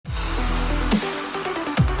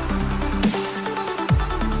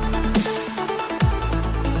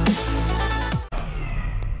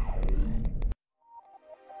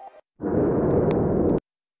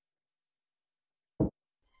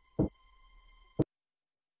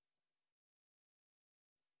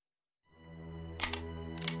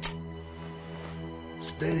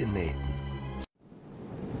Steady, Nathan.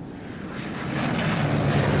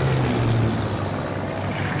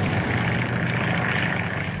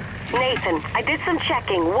 Nathan, I did some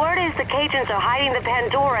checking. Word is the Cajuns are hiding the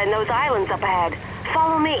Pandora in those islands up ahead.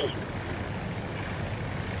 Follow me.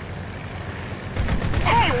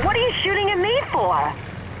 Hey, what are you shooting at me for?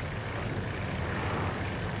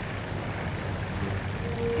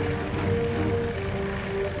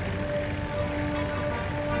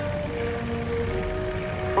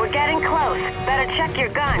 We're getting close. Better check your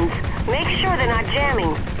guns. Make sure they're not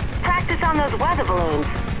jamming. Practice on those weather balloons.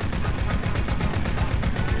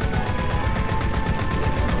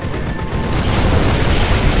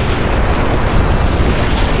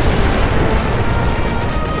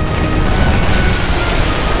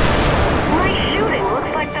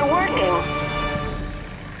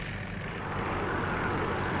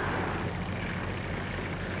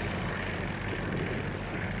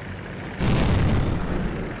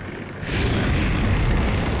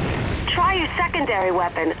 Secondary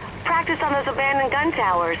weapon. Practice on those abandoned gun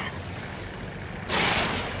towers.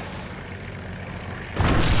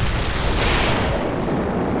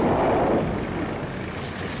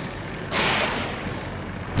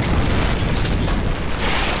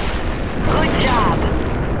 Good job.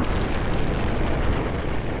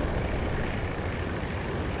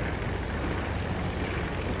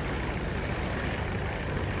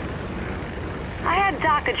 I had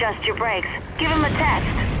Doc adjust your brakes. Give him a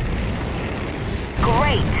test.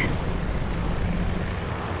 Great.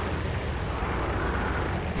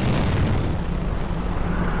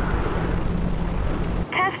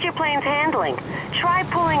 Test your plane's handling. Try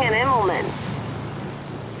pulling an Immelman.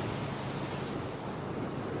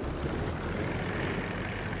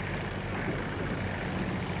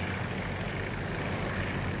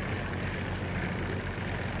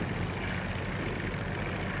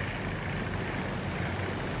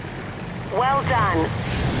 Well done.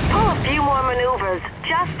 Pull a few more maneuvers,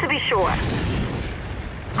 just to be sure.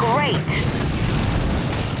 Great.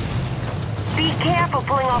 Be careful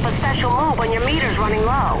pulling off a special move when your meter's running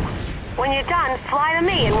low. When you're done, fly to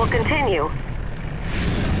me and we'll continue.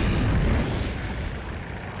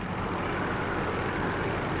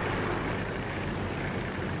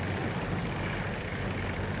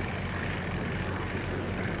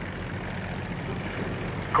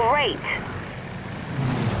 Great.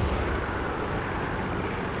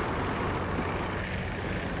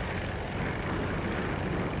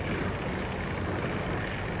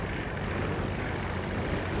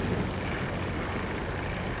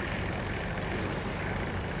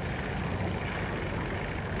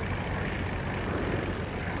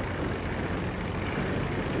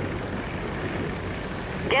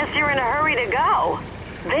 Guess you're in a hurry to go.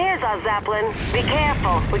 There's our Zeppelin. Be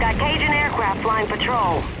careful. We got Cajun aircraft flying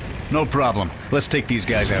patrol. No problem. Let's take these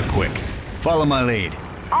guys out quick. Follow my lead.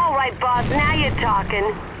 All right, boss. Now you're talking.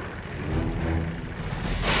 Looks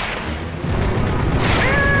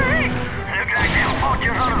like them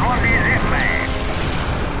fortune hunters want to be hit, man.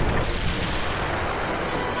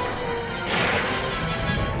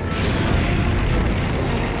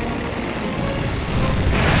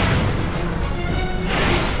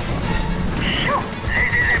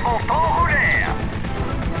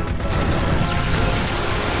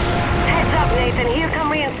 Heads up, Nathan. Here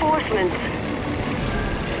come reinforcements.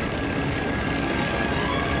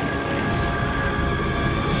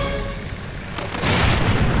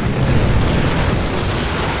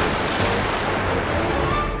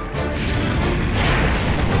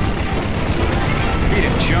 Beat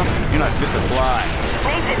it, chump. You're not fit to fly.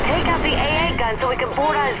 Nathan, take out the AA gun so we can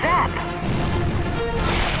board our Zep.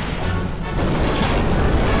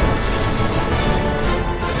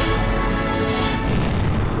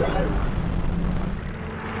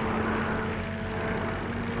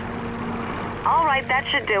 All right, that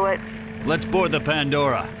should do it. Let's board the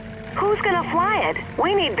Pandora. Who's gonna fly it?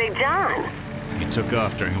 We need Big John. He took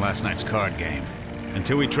off during last night's card game.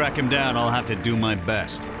 Until we track him down, I'll have to do my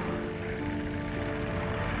best.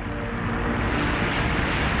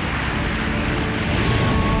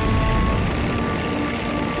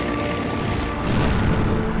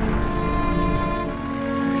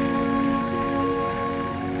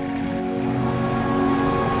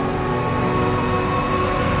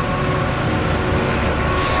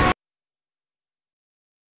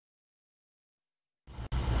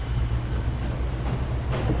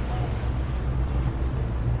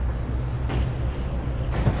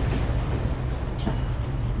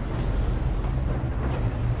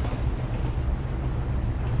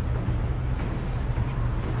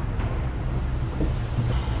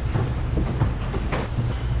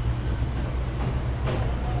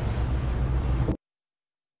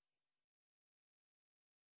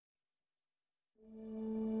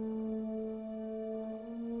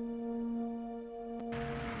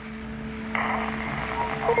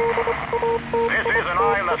 This is an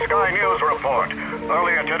Eye in the Sky News report.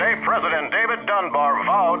 Earlier today, President David Dunbar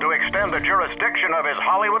vowed to extend the jurisdiction of his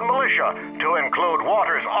Hollywood militia to include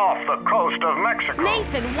waters off the coast of Mexico.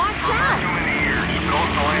 Nathan, watch For out! too many years,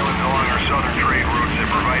 coastal islands along our southern trade routes have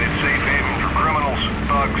provided safe haven for criminals,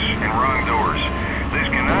 thugs, and wrongdoers. This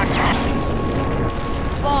cannot...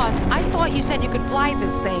 Boss, I thought you said you could fly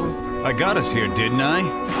this thing. I got us here, didn't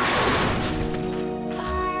I?